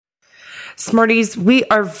Smarties, we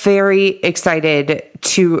are very excited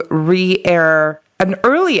to re-air an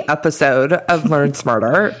early episode of Learn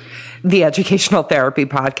Smarter, the educational therapy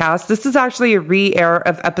podcast. This is actually a re-air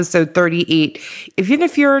of episode 38. Even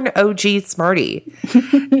if you're an OG Smartie,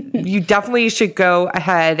 you definitely should go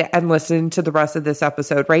ahead and listen to the rest of this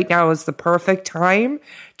episode. Right now is the perfect time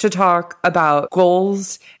to talk about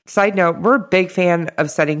goals. Side note, we're a big fan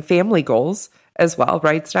of setting family goals as well,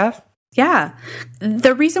 right, Steph? Yeah.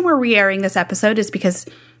 The reason we're re-airing this episode is because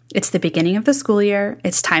it's the beginning of the school year.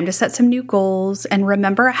 It's time to set some new goals and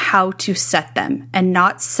remember how to set them and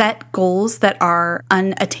not set goals that are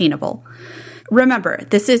unattainable. Remember,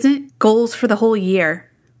 this isn't goals for the whole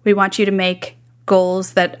year. We want you to make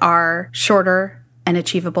goals that are shorter and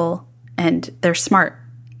achievable, and they're smart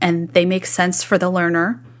and they make sense for the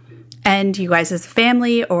learner and you guys as a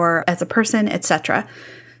family or as a person, etc.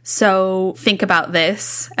 So think about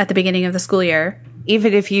this at the beginning of the school year.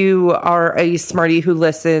 Even if you are a Smartie who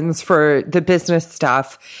listens for the business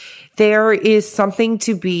stuff, there is something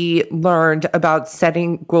to be learned about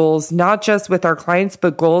setting goals, not just with our clients,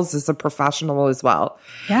 but goals as a professional as well.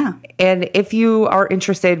 Yeah. And if you are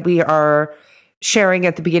interested, we are sharing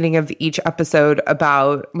at the beginning of each episode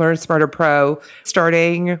about Learn Smarter Pro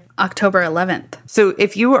starting October 11th. So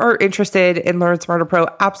if you are interested in Learn Smarter Pro,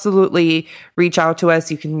 absolutely reach out to us.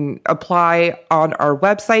 You can apply on our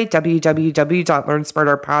website,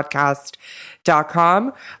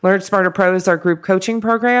 www.learnsmarterpodcast.com. Learn Smarter Pro is our group coaching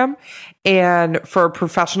program. And for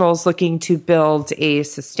professionals looking to build a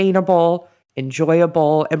sustainable,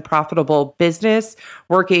 enjoyable, and profitable business,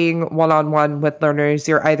 working one-on-one with learners.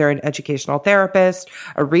 You're either an educational therapist,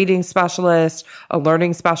 a reading specialist, a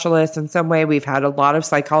learning specialist. In some way, we've had a lot of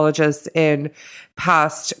psychologists in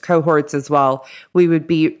past cohorts as well. We would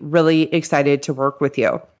be really excited to work with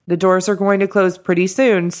you. The doors are going to close pretty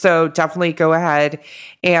soon, so definitely go ahead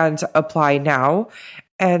and apply now.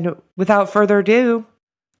 And without further ado,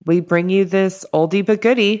 we bring you this oldie but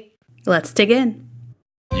goodie. Let's dig in.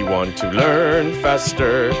 You want to learn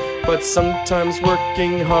faster, but sometimes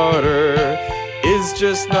working harder is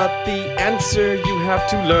just not the answer. You have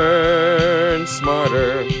to learn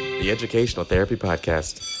smarter. The Educational Therapy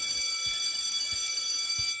Podcast.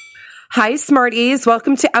 Hi, Smarties.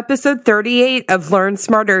 Welcome to episode 38 of Learn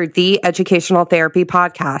Smarter, the Educational Therapy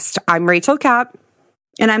Podcast. I'm Rachel Kapp.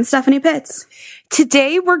 And I'm Stephanie Pitts.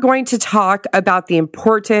 Today, we're going to talk about the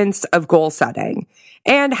importance of goal setting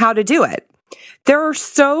and how to do it. There are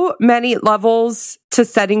so many levels to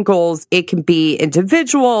setting goals. It can be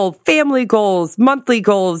individual, family goals, monthly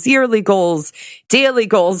goals, yearly goals, daily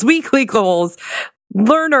goals, weekly goals,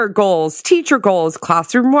 learner goals, teacher goals,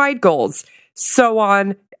 classroom-wide goals, so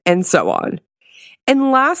on and so on.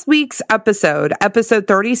 In last week's episode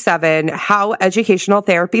 37, How Educational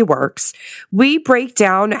Therapy Works, we break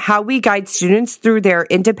down how we guide students through their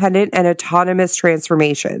independent and autonomous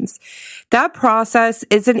transformations. That process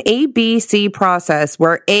is an ABC process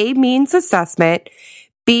where A means assessment,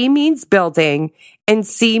 B means building, and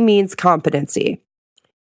C means competency.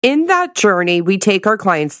 In that journey we take our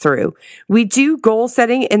clients through, we do goal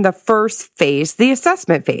setting in the first phase, the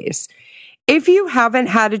assessment phase. If you haven't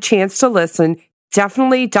had a chance to listen,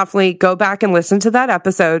 definitely go back and listen to that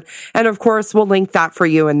episode. And of course, we'll link that for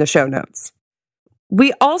you in the show notes.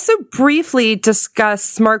 We also briefly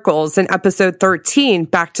discussed SMART goals in episode 13,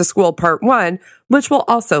 Back to School Part 1, which we'll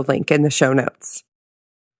also link in the show notes.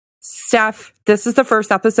 Steph, this is the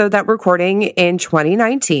first episode that we're recording in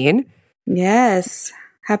 2019. Yes.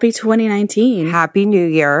 Happy 2019. Happy New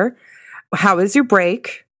Year. How was your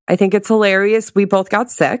break? I think it's hilarious. We both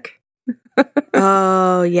got sick.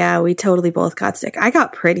 Oh, yeah, we totally both got sick. I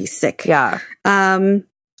got pretty sick. Yeah.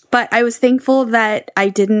 But I was thankful that I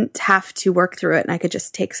didn't have to work through it and I could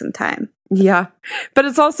just take some time. Yeah. But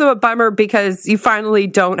it's also a bummer because you finally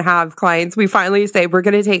don't have clients. We finally say we're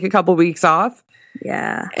going to take a couple weeks off.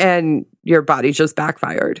 Yeah. And your body just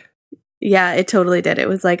backfired. Yeah, it totally did. It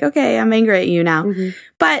was like, okay, I'm angry at you now. Mm-hmm.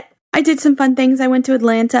 But I did some fun things. I went to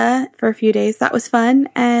Atlanta for a few days. That was fun.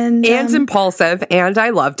 And impulsive. And I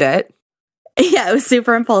loved it. Yeah, it was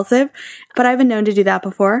super impulsive. But I've been known to do that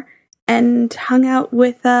before. And hung out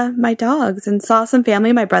with my dogs and saw some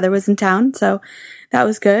family. My brother was in town, so that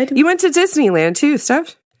was good. You went to Disneyland too,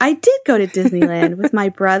 Steph? I did go to Disneyland with my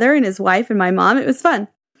brother and his wife and my mom. It was fun.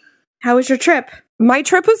 How was your trip? My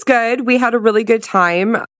trip was good. We had a really good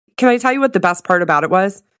time. Can I tell you what the best part about it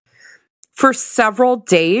was? For several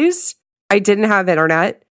days, I didn't have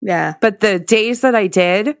internet. Yeah. But the days that I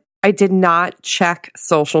did not check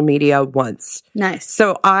social media once. Nice.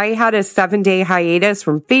 So I had a 7-day hiatus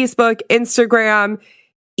from Facebook, Instagram,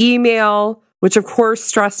 email, which of course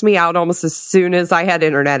stressed me out almost as soon as I had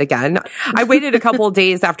internet again. I waited a couple of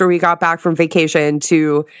days after we got back from vacation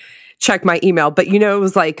to check my email, but it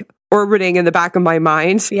was like orbiting in the back of my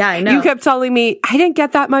mind. Yeah, I know. You kept telling me, I didn't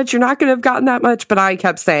get that much. You're not going to have gotten that much. But I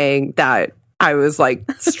kept saying that I was like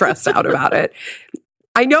stressed out about it.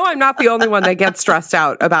 I know I'm not the only one that gets stressed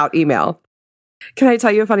out about email. Can I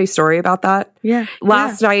tell you a funny story about that? Yeah.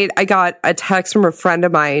 Last night, I got a text from a friend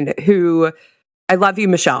of mine who, I love you,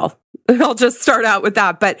 Michelle. I'll just start out with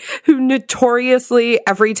that, but who notoriously,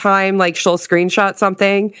 every time like she'll screenshot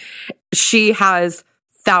something, she has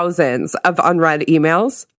thousands of unread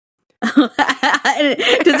emails.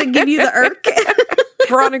 Does it give you the irk?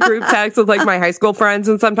 We're on a group text with like my high school friends,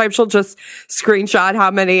 and sometimes she'll just screenshot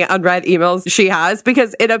how many unread emails she has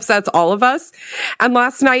because it upsets all of us. And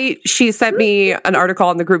last night she sent me an article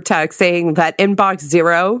on the group text saying that inbox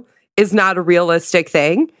zero is not a realistic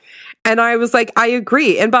thing. And I was like, I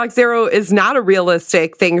agree. Inbox zero is not a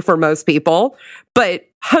realistic thing for most people, but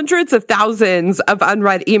hundreds of thousands of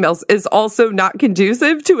unread emails is also not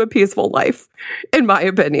conducive to a peaceful life, in my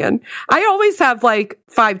opinion. I always have like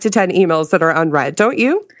 5 to 10 emails that are unread. Don't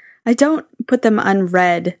you? I don't put them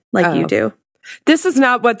unread like you do. This is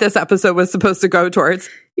not what this episode was supposed to go towards.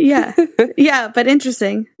 Yeah. Yeah, but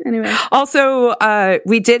interesting. Anyway. Also,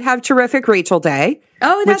 we did have terrific Rachel Day.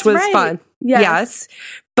 Oh, that's which was right. fun. Yes.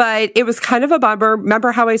 But it was kind of a bummer.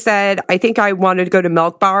 Remember how I said, I think I wanted to go to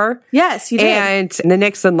Milk Bar? Yes, you did. And the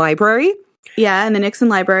Nixon Library. Yeah, and the Nixon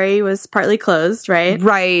Library was partly closed, right?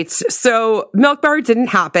 Right. So Milk Bar didn't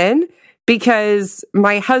happen because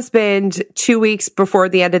my husband, 2 weeks before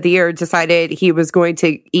the end of the year, decided he was going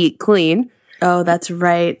to eat clean. Oh, that's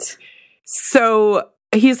right. So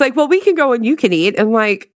he's like, well, we can go and you can eat. And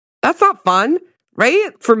like, that's not fun.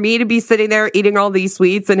 Right? For me to be sitting there eating all these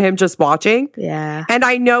sweets and him just watching. Yeah. And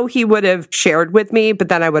I know he would have shared with me, but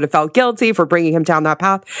then I would have felt guilty for bringing him down that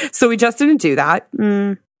path. So we just didn't do that.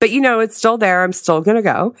 But it's still there. I'm still going to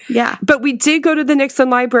go. Yeah. But we did go to the Nixon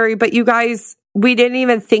Library, but you guys, we didn't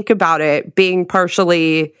even think about it being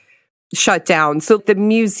partially shut down. So the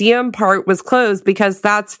museum part was closed because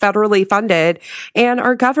that's federally funded and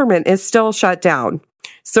our government is still shut down.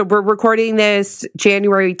 So we're recording this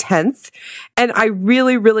January 10th. And I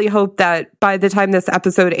really, really hope that by the time this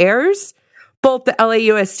episode airs, both the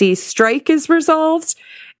LAUSD strike is resolved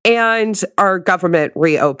and our government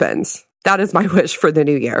reopens. That is my wish for the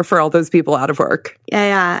new year, for all those people out of work.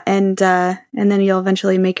 Yeah. And then you'll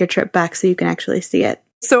eventually make your trip back so you can actually see it.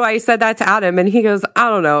 So I said that to Adam and he goes, I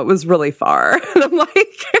don't know, it was really far. And I'm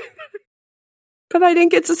like, but I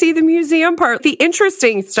didn't get to see the museum part, the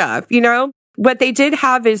interesting stuff, What they did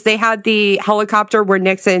have is they had the helicopter where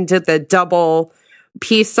Nixon did the double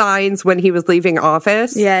peace signs when he was leaving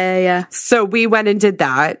office. Yeah. So we went and did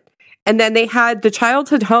that. And then they had the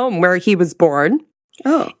childhood home where he was born.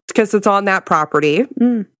 Oh. Because it's on that property.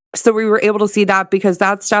 So we were able to see that because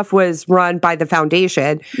that stuff was run by the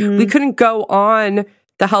foundation. We couldn't go on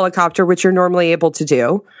the helicopter, which you're normally able to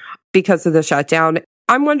do because of the shutdown.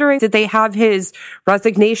 I'm wondering, did they have his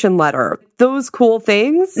resignation letter? Those cool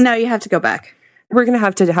things? No, you have to go back. We're going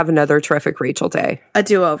to have another terrific Rachel Day. A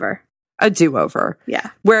do-over. A do-over. Yeah.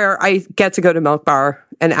 Where I get to go to Milk Bar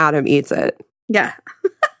and Adam eats it. Yeah.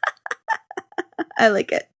 I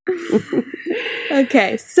like it.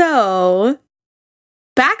 Okay, so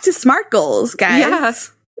back to SMART goals, guys.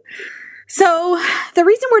 Yes. So the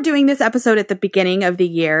reason we're doing this episode at the beginning of the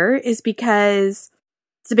year is because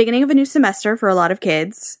it's the beginning of a new semester for a lot of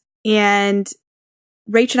kids. And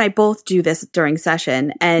Rach and I both do this during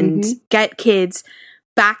session and get kids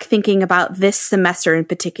back thinking about this semester in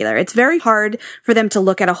particular. It's very hard for them to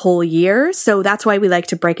look at a whole year. So that's why we like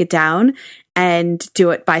to break it down and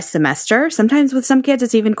do it by semester. Sometimes with some kids,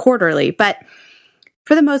 it's even quarterly. But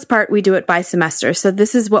for the most part, we do it by semester. So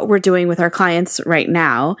this is what we're doing with our clients right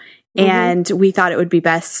now. And we thought it would be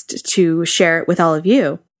best to share it with all of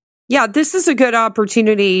you. Yeah, this is a good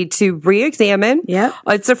opportunity to re-examine. Yeah.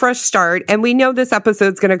 It's a fresh start. And we know this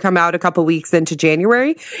episode's going to come out a couple weeks into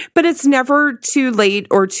January, but it's never too late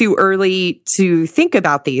or too early to think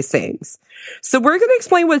about these things. So we're going to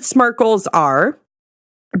explain what SMART goals are.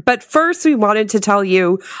 But first, we wanted to tell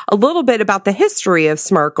you a little bit about the history of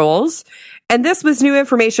SMART goals. And this was new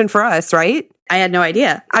information for us, right? I had no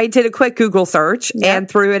idea. I did a quick Google search and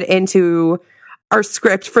threw it into our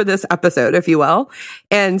script for this episode, if you will.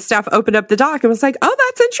 And Steph opened up the doc and was like, oh,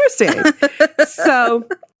 that's interesting. So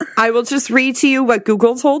I will just read to you what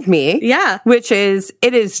Google told me. Yeah. Which is,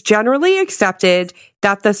 it is generally accepted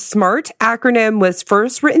that the SMART acronym was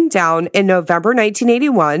first written down in November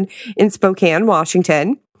 1981 in Spokane,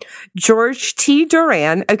 Washington. George T.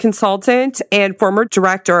 Duran, a consultant and former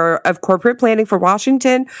director of corporate planning for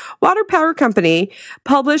Washington Water Power Company,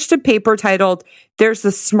 published a paper titled, "There's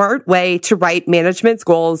a Smart Way to Write Management's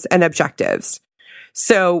Goals and Objectives."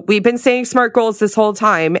 So we've been saying SMART goals this whole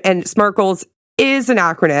time, and SMART goals is an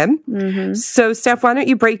acronym. So Steph, why don't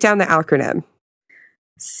you break down the acronym?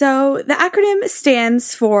 So the acronym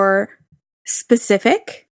stands for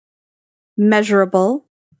specific, measurable,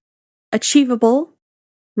 achievable,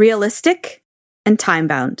 realistic, and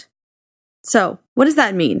time-bound. So what does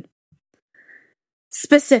that mean?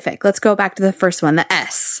 Specific. Let's go back to the first one, the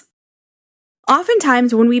S.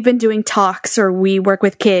 Oftentimes when we've been doing talks or we work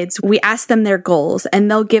with kids, we ask them their goals and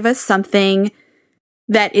they'll give us something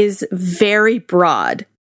that is very broad.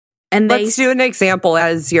 And let's do an example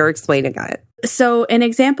as you're explaining it. So an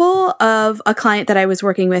example of a client that I was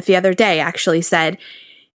working with the other day actually said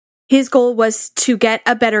his goal was to get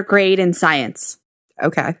a better grade in science.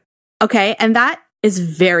 Okay. And that is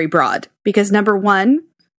very broad because number one,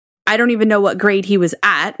 I don't even know what grade he was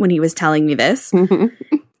at when he was telling me this.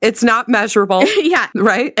 It's not measurable. Yeah.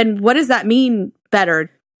 Right? And what does that mean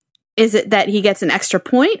better? Is it that he gets an extra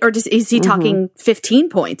point or is he talking 15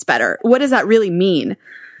 points better? What does that really mean?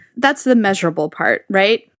 That's the measurable part,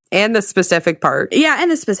 right? And the specific part. Yeah,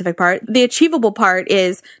 and the specific part. The achievable part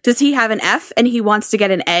is, does he have an F and he wants to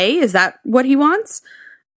get an A? Is that what he wants?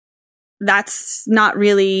 That's not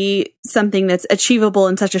really something that's achievable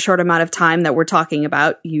in such a short amount of time that we're talking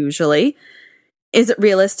about, usually. Is it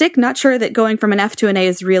realistic? Not sure that going from an F to an A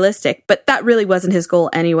is realistic, but that really wasn't his goal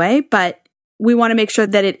anyway. But we want to make sure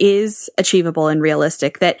that it is achievable and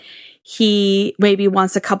realistic, that he maybe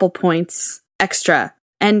wants a couple points extra.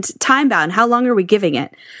 And time bound, how long are we giving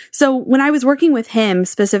it? So when I was working with him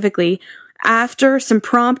specifically, after some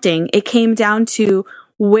prompting, it came down to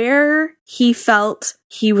where he felt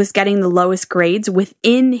he was getting the lowest grades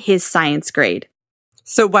within his science grade.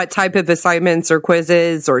 So what type of assignments or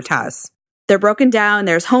quizzes or tests? They're broken down.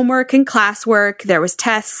 There's homework and classwork. There was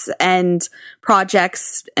tests and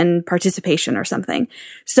projects and participation or something.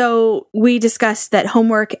 So we discussed that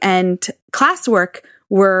homework and classwork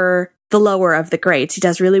were the lower of the grades. He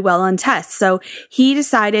does really well on tests. So he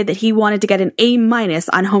decided that he wanted to get an A-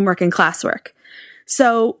 on homework and classwork.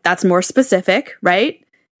 So that's more specific, right?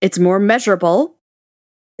 It's more measurable.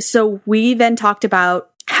 So we then talked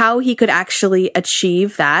about how he could actually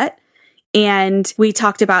achieve that. And we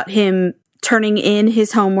talked about him turning in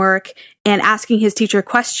his homework and asking his teacher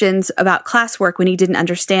questions about classwork when he didn't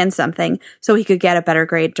understand something so he could get a better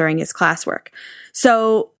grade during his classwork.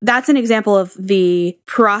 So that's an example of the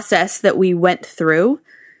process that we went through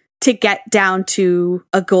to get down to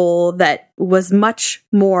a goal that was much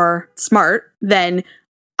more SMART than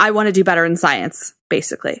I want to do better in science,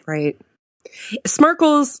 basically. Right. SMART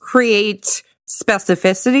goals create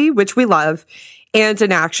specificity, which we love, and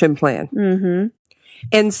an action plan.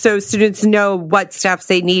 And so students know what steps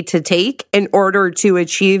they need to take in order to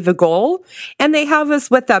achieve a goal, and they have us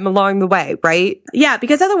with them along the way, right? Yeah,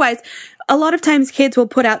 because otherwise, a lot of times kids will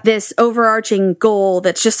put out this overarching goal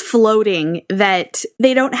that's just floating that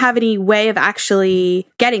they don't have any way of actually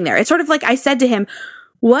getting there. It's sort of like I said to him,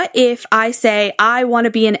 what if I say, I want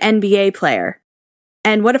to be an NBA player?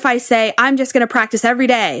 And what if I say, I'm just going to practice every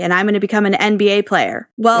day and I'm going to become an NBA player?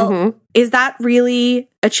 Well, is that really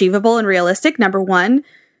achievable and realistic? Number one,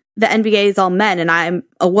 the NBA is all men and I'm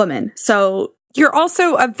a woman. So you're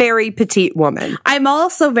also a very petite woman. I'm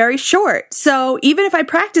also very short. So even if I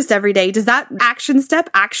practiced every day, does that action step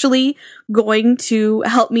actually going to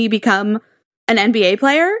help me become an NBA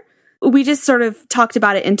player? We just sort of talked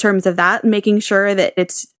about it in terms of that, making sure that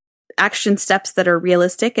it's action steps that are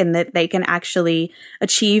realistic and that they can actually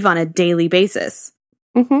achieve on a daily basis.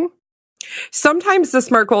 Sometimes the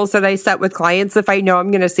SMART goals that I set with clients, if I know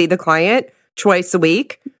I'm going to see the client twice a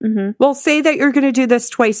week, well, say that you're going to do this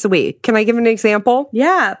twice a week. Can I give an example?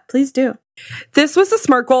 Yeah, please do. This was a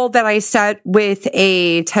SMART goal that I set with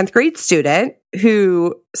a 10th grade student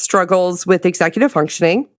who struggles with executive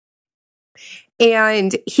functioning.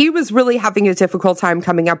 And he was really having a difficult time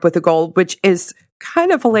coming up with a goal, which is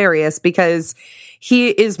kind of hilarious because he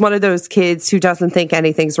is one of those kids who doesn't think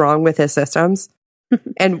anything's wrong with his systems.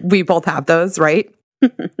 And we both have those, right?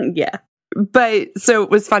 Yeah. But so it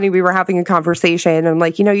was funny. We were having a conversation and I'm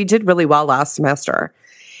like, you did really well last semester.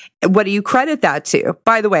 What do you credit that to?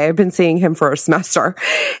 By the way, I've been seeing him for a semester.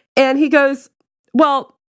 And he goes,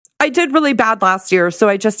 well, I did really bad last year, so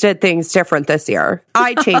I just did things different this year.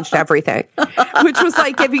 I changed everything, which was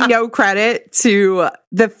like giving no credit to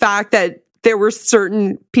the fact that there were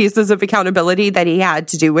certain pieces of accountability that he had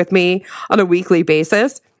to do with me on a weekly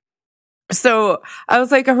basis. So I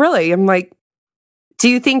was like, oh, really? I'm like, do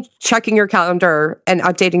you think checking your calendar and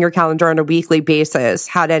updating your calendar on a weekly basis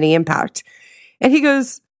had any impact? And he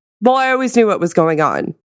goes, well, I always knew what was going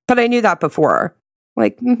on, but I knew that before.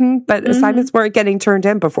 Like, but assignments weren't getting turned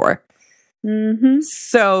in before.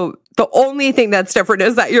 So the only thing that's different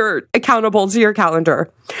is that you're accountable to your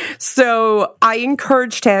calendar. So I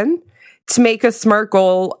encouraged him to make a SMART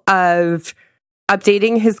goal of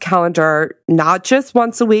updating his calendar, not just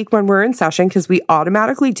once a week when we're in session, because we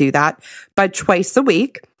automatically do that, but twice a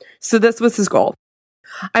week. So this was his goal.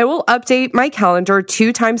 I will update my calendar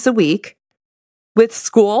 2 times a week with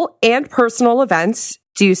school and personal events.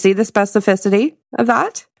 Do you see the specificity of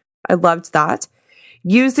that? I loved that.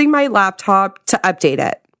 Using my laptop to update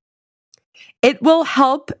it. It will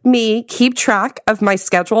help me keep track of my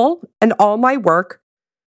schedule and all my work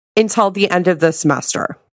until the end of the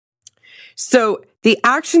semester. So the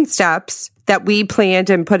action steps that we planned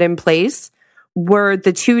and put in place were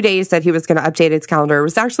the 2 days that he was going to update his calendar. It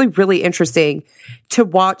was actually really interesting to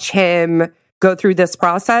watch him go through this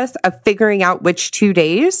process of figuring out which 2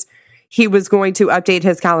 days he was going to update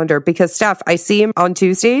his calendar. Because Steph, I see him on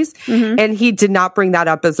Tuesdays and he did not bring that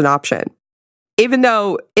up as an option, even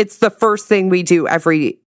though it's the first thing we do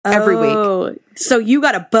every week. So you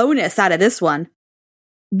got a bonus out of this one.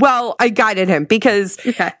 Well, I guided him because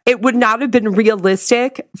it would not have been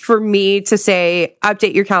realistic for me to say,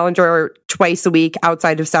 update your calendar twice a week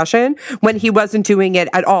outside of session when he wasn't doing it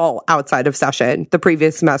at all outside of session the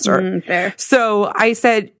previous semester. Fair. So I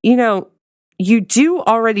said, you do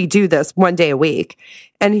already do this 1 day a week.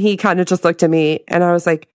 And he kind of just looked at me and I was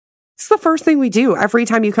like, it's the first thing we do every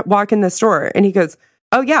time you walk in the store. And he goes,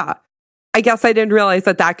 oh yeah. I guess I didn't realize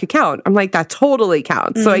that could count. I'm like, that totally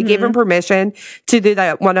counts. So I gave him permission to do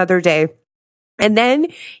that one other day. And then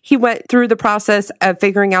he went through the process of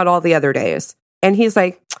figuring out all the other days. And he's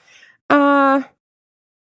like,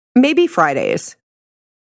 maybe Fridays.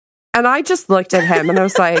 And I just looked at him and I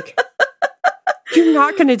was like, you're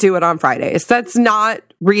not going to do it on Fridays. That's not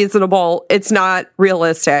reasonable. It's not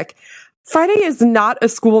realistic. Friday is not a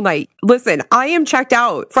school night. Listen, I am checked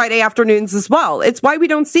out Friday afternoons as well. It's why we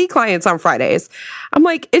don't see clients on Fridays. I'm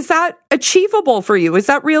like, is that achievable for you? Is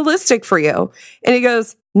that realistic for you? And he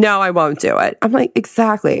goes, no, I won't do it. I'm like,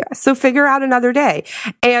 exactly. So figure out another day.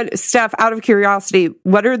 And Steph, out of curiosity,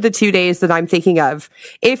 what are the 2 days that I'm thinking of?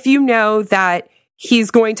 If you know that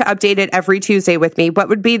he's going to update it every Tuesday with me, what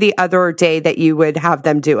would be the other day that you would have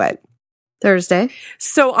them do it? Thursday.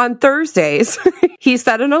 So on Thursdays, he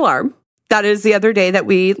set an alarm. That is the other day that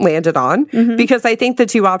we landed on because I think the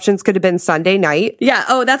 2 options could have been Sunday night. Yeah.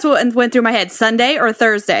 Oh, that's what went through my head. Sunday or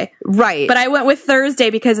Thursday. Right. But I went with Thursday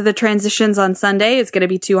because of the transitions on Sunday. It's going to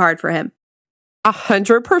be too hard for him.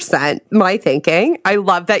 100% my thinking. I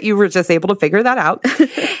love that you were just able to figure that out.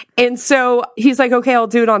 And so he's like, okay, I'll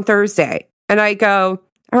do it on Thursday. And I go,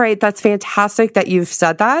 all right, that's fantastic that you've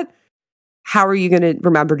said that. How are you going to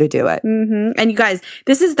remember to do it? And you guys,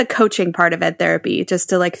 this is the coaching part of Ed Therapy, just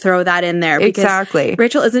to throw that in there. Because exactly.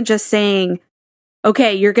 Rachel isn't just saying,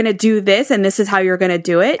 okay, you're going to do this and this is how you're going to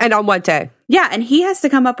do it. And on what day? Yeah. And he has to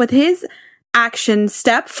come up with his action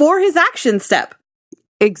step for his action step.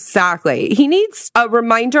 Exactly. He needs a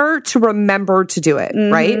reminder to remember to do it,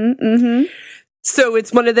 right? So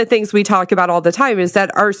it's one of the things we talk about all the time is that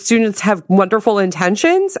our students have wonderful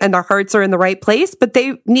intentions and their hearts are in the right place, but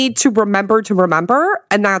they need to remember,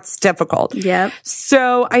 and that's difficult. Yeah.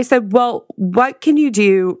 So I said, well, what can you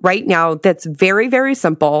do right now that's very, very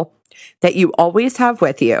simple that you always have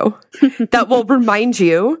with you that will remind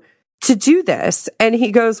you to do this? And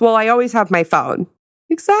he goes, well, I always have my phone.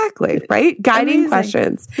 Exactly. Right. Guiding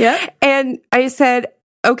questions. Yeah. And I said,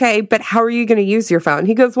 okay, but how are you going to use your phone?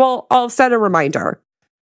 He goes, well, I'll set a reminder.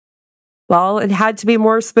 Well, it had to be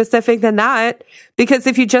more specific than that because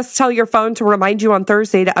if you just tell your phone to remind you on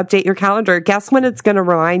Thursday to update your calendar, guess when it's going to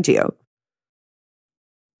remind you?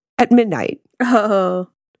 At midnight. Oh.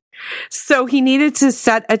 So he needed to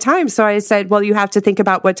set a time. So I said, well, you have to think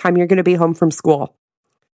about what time you're going to be home from school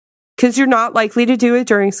because you're not likely to do it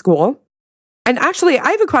during school. And actually,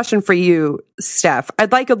 I have a question for you, Steph.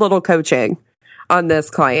 I'd like a little coaching on this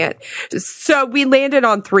client. So we landed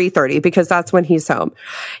on 3:30 because that's when he's home.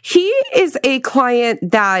 He is a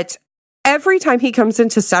client that every time he comes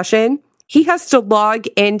into session, he has to log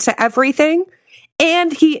into everything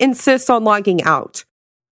and he insists on logging out.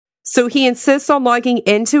 So he insists on logging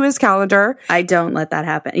into his calendar. I don't let that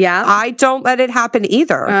happen. Yeah. I don't let it happen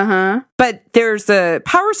either. But there's a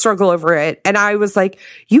power struggle over it. And I was like,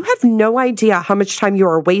 you have no idea how much time you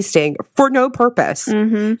are wasting for no purpose.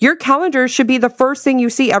 Your calendar should be the first thing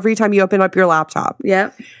you see every time you open up your laptop.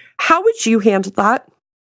 Yep. How would you handle that?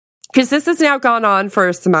 Because this has now gone on for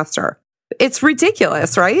a semester. It's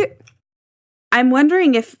ridiculous, right? I'm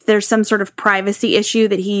wondering if there's some sort of privacy issue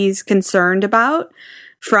that he's concerned about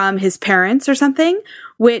from his parents or something,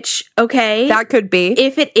 which, okay. That could be.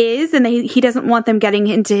 If it is, and he doesn't want them getting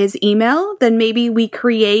into his email, then maybe we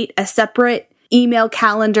create a separate email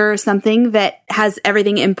calendar or something that has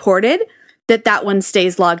everything imported, that one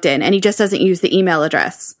stays logged in and he just doesn't use the email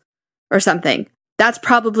address or something. That's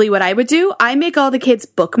probably what I would do. I make all the kids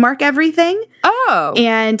bookmark everything. Oh.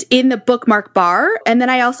 And in the bookmark bar. And then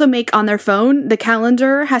I also make on their phone, the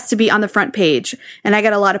calendar has to be on the front page. And I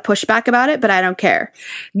get a lot of pushback about it, but I don't care.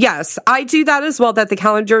 Yes, I do that as well, that the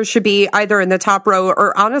calendar should be either in the top row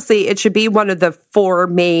or honestly, it should be one of the 4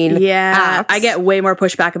 main apps. I get way more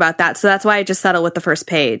pushback about that. So that's why I just settle with the first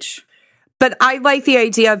page. But I like the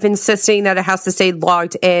idea of insisting that it has to stay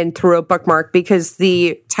logged in through a bookmark because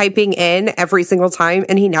the typing in every single time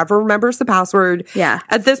and he never remembers the password. Yeah.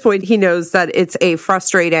 At this point, he knows that it's a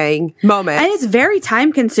frustrating moment. And it's very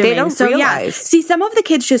time consuming. They don't realize. Yeah. See, some of the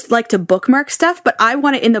kids just like to bookmark stuff, but I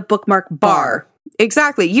want it in the bookmark bar.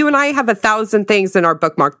 Exactly. You and I have 1,000 things in our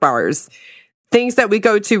bookmark bars. Things that we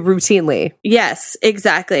go to routinely. Yes,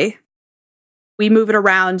 exactly. We move it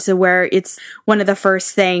around to where it's one of the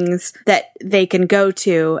first things that they can go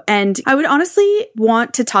to. And I would honestly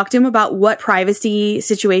want to talk to him about what privacy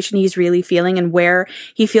situation he's really feeling and where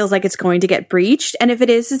he feels like it's going to get breached. And if it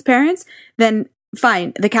is his parents, then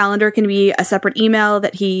fine. The calendar can be a separate email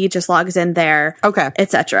that he just logs in there. Okay.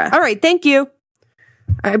 Etc. All right. Thank you.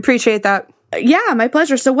 I appreciate that. Yeah, my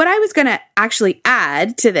pleasure. So what I was going to actually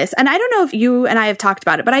add to this, and I don't know if you and I have talked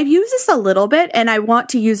about it, but I've used this a little bit and I want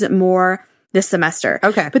to use it more this semester.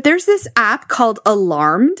 Okay. But there's this app called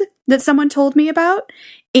Alarmed that someone told me about.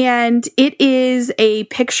 And it is a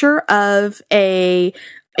picture of a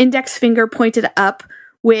index finger pointed up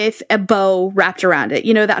with a bow wrapped around it.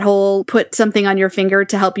 You know, that whole put something on your finger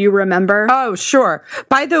to help you remember. Oh, sure.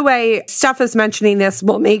 By the way, Steph is mentioning this.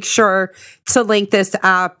 We'll make sure to link this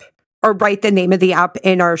app or write the name of the app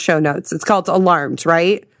in our show notes. It's called Alarmed,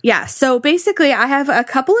 right? Yeah. So basically, I have a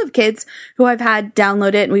couple of kids who I've had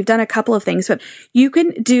download it, and we've done a couple of things, but you can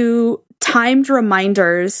do timed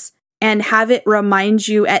reminders and have it remind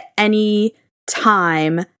you at any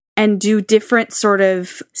time and do different sort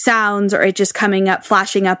of sounds or it just coming up,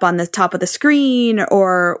 flashing up on the top of the screen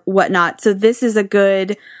or whatnot. So this is a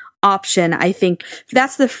good option, I think.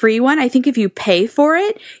 That's the free one. I think if you pay for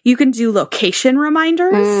it, you can do location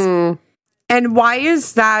reminders. And why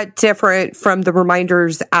is that different from the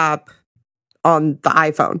Reminders app on the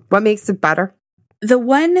iPhone? What makes it better? The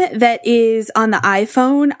one that is on the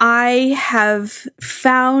iPhone, I have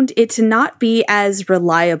found it to not be as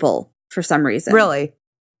reliable for some reason. Really?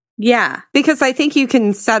 Yeah. Because I think you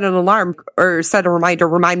can set an alarm or set a reminder,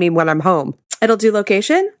 remind me when I'm home. It'll do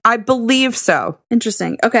location? I believe so.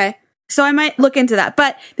 Interesting. Okay. So I might look into that.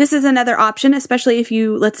 But this is another option, especially if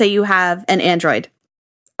you, let's say you have an Android.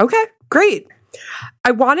 Okay, great.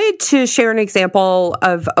 I wanted to share an example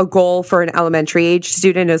of a goal for an elementary age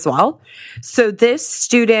student as well. So this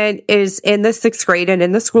student is in the 6th grade and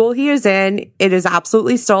in the school he is in, it is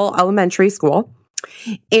absolutely still elementary school.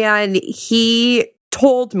 And he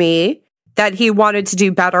told me that he wanted to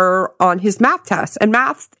do better on his math tests. And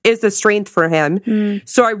math is a strength for him.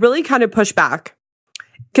 So I really kind of pushed back.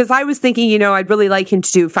 Because I was thinking, you know, I'd really like him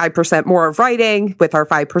to do 5% more of writing with our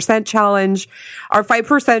 5% challenge. Our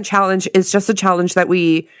 5% challenge is just a challenge that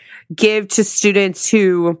we give to students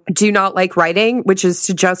who do not like writing, which is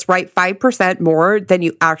to just write 5% more than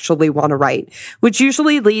you actually want to write, which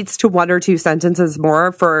usually leads to 1 or 2 sentences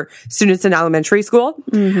more for students in elementary school.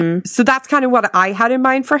 So that's kind of what I had in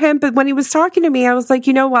mind for him. But when he was talking to me, I was like,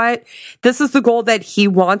 you know what? This is the goal that he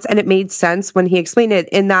wants. And it made sense when he explained it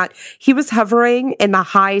in that he was hovering in the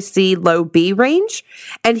high C, low B range,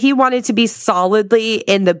 and he wanted to be solidly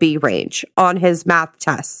in the B range on his math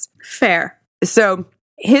tests. Fair. So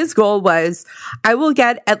his goal was, I will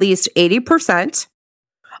get at least 80%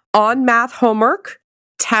 on math homework,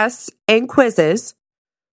 tests, and quizzes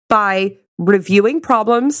by reviewing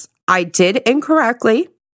problems I did incorrectly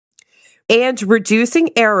and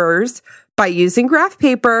reducing errors by using graph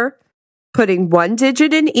paper, putting 1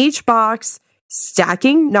 digit in each box,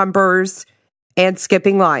 stacking numbers, and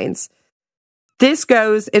skipping lines. This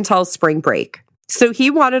goes until spring break. So he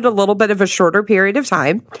wanted a little bit of a shorter period of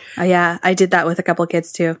time. Oh, yeah, I did that with a couple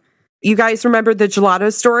kids too. You guys remember the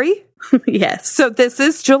gelato story? Yes. So this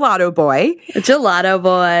is Gelato Boy. Gelato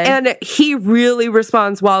Boy. And he really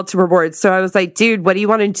responds well to rewards. So I was like, dude, what do you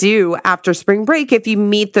want to do after spring break if you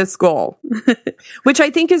meet this goal? Which I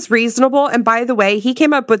think is reasonable. And by the way, he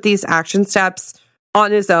came up with these action steps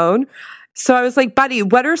on his own. So I was like, buddy,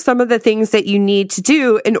 what are some of the things that you need to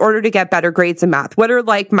do in order to get better grades in math? What are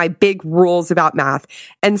like my big rules about math?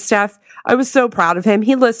 And Steph, I was so proud of him.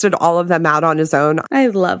 He listed all of them out on his own. I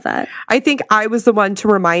love that. I think I was the one to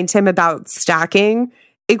remind him about stacking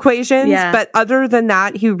equations. Yeah. But other than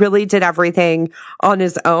that, he really did everything on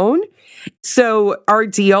his own. So our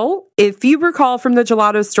deal, if you recall from the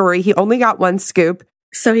gelato story, he only got 1 scoop.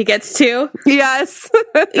 So he gets 2? Yes.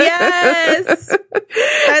 Yes.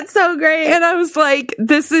 That's so great. And I was like,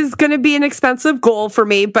 this is going to be an expensive goal for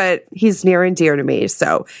me, but he's near and dear to me.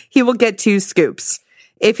 So he will get 2 scoops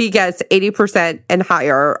if he gets 80% and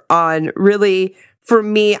higher on really, for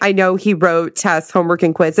me, I know he wrote tests, homework,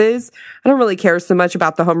 and quizzes. I don't really care so much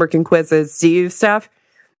about the homework and quizzes. Do you, Steph?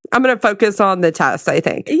 I'm going to focus on the tests, I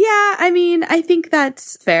think. Yeah, I mean, I think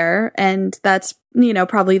that's fair. And that's,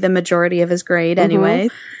 probably the majority of his grade anyway.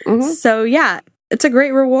 Mm-hmm. So yeah, it's a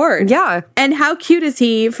great reward. Yeah. And how cute is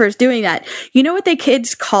he for doing that? You know what they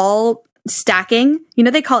kids call stacking?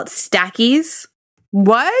 They call it stackies.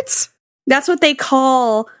 What? That's what they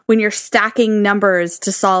call when you're stacking numbers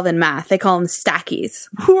to solve in math. They call them stackies.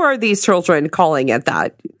 Who are these children calling it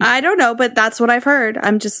that? I don't know, but that's what I've heard.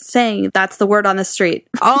 I'm just saying that's the word on the street.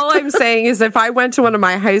 All I'm saying is if I went to one of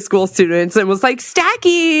my high school students and was like,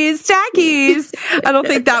 stackies, stackies, I don't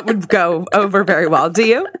think that would go over very well. Do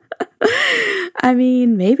you? I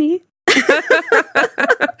mean, maybe.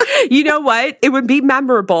 You know what? It would be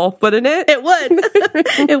memorable, wouldn't it? It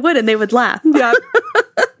would. It would, and they would laugh. Yeah.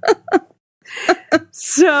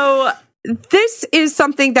 So this is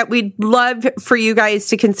something that we'd love for you guys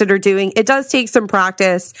to consider doing. It does take some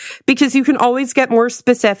practice because you can always get more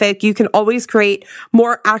specific. You can always create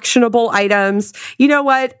more actionable items. You know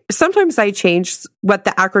what? Sometimes I change what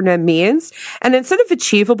the acronym means. And instead of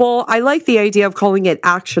achievable, I like the idea of calling it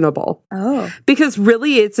actionable. Oh. Because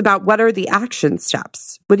really it's about what are the action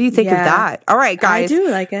steps. What do you think of that? All right, guys. I do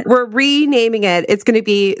like it. We're renaming it. It's going to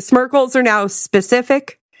be SMART goals are now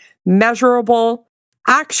specific, measurable,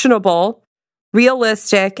 actionable,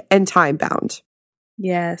 realistic, and time bound.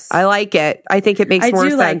 Yes. I like it. I think it makes more sense. I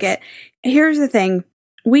do like it. Here's the thing.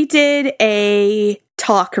 We did a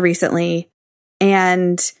talk recently,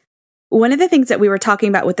 and one of the things that we were talking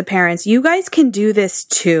about with the parents, you guys can do this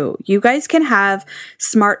too. You guys can have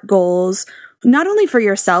SMART goals, not only for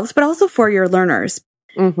yourselves, but also for your learners.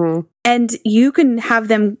 Mm-hmm. And you can have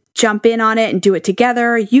them jump in on it and do it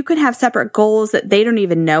together. You can have separate goals that they don't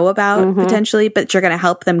even know about potentially, but you're going to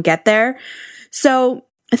help them get there. So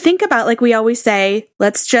think about, like we always say,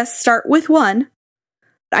 let's just start with one.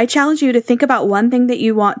 I challenge you to think about one thing that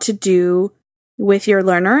you want to do with your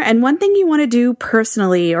learner and one thing you want to do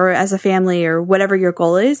personally or as a family or whatever your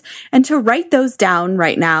goal is, and to write those down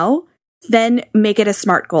right now, then make it a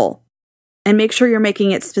SMART goal and make sure you're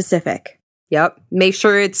making it specific. Yep. Make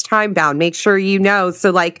sure it's time bound. Make sure you know.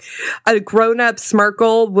 So like a grown-up SMART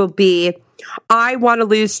goal will be, I want to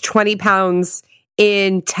lose 20 pounds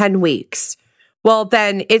in 10 weeks. Well,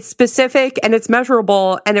 then it's specific and it's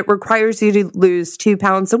measurable and it requires you to lose 2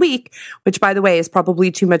 pounds a week, which by the way is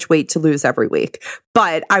probably too much weight to lose every week.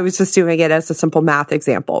 But I was just doing it as a simple math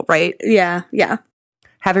example, right? Yeah. Yeah.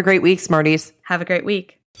 Have a great week, Smarties. Have a great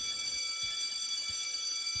week.